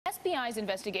SBI's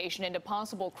investigation into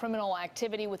possible criminal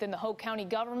activity within the Hoke County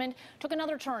government took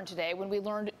another turn today when we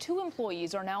learned 2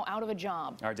 employees are now out of a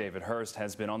job. Our David Hurst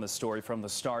has been on the story from the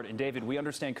start. And David, we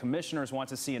understand commissioners want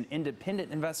to see an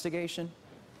independent investigation.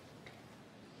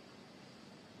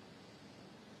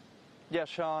 Yes,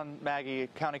 Sean, Maggie,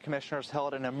 county commissioners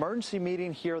held an emergency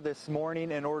meeting here this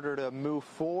morning in order to move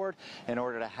forward, in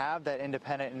order to have that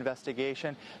independent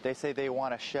investigation. They say they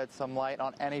want to shed some light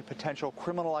on any potential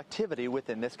criminal activity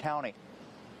within this county.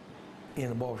 In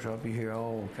the barbershop, you hear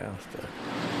all kinds of stuff.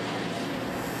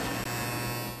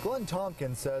 Glenn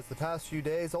Tompkins says the past few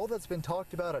days, all that's been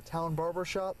talked about at town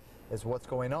barbershop is what's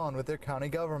going on with their county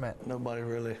government. Nobody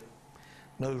really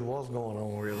knows what's going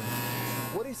on, really.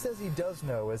 What he says he does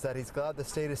know is that he's glad the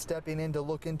state is stepping in to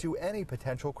look into any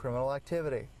potential criminal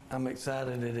activity. I'm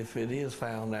excited that if it is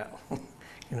found out,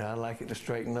 I'd like it to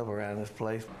straighten up around this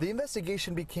place. The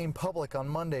investigation became public on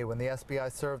Monday when the SBI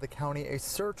served the county a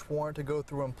search warrant to go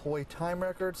through employee time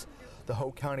records. The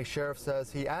Hoke County Sheriff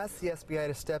says he asked the SBI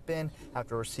to step in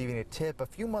after receiving a tip a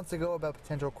few months ago about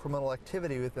potential criminal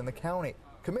activity within the county.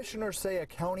 Commissioners say a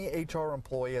county HR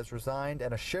employee has resigned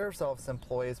and a sheriff's office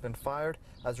employee has been fired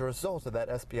as a result of that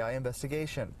SBI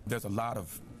investigation. There's a lot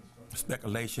of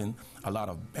speculation, a lot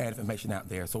of bad information out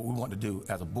there. So what we want to do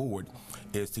as a board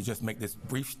is to just make this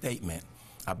brief statement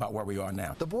about where we are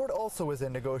now. The board also is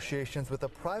in negotiations with a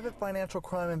private financial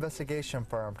crime investigation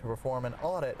firm to perform an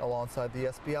audit alongside the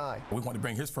SBI. We want to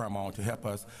bring his firm on to help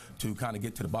us to kind of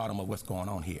get to the bottom of what's going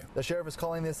on here. The sheriff is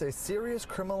calling this a serious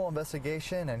criminal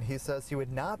investigation, and he says he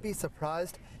would not be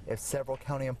surprised if several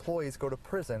county employees go to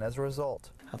prison as a result.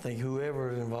 I think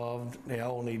whoever is involved, they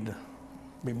all need to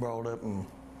be brought up and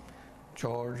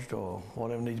charged or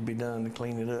whatever needs to be done to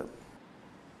clean it up.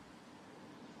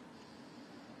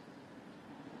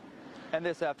 And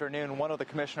this afternoon, one of the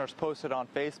commissioners posted on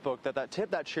Facebook that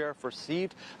tip that sheriff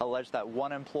received alleged that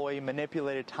one employee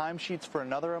manipulated timesheets for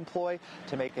another employee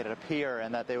to make it appear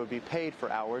and that they would be paid for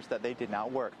hours that they did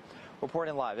not work.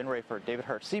 Reporting live in Rayford, David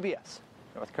Hurst, CBS,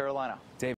 North Carolina.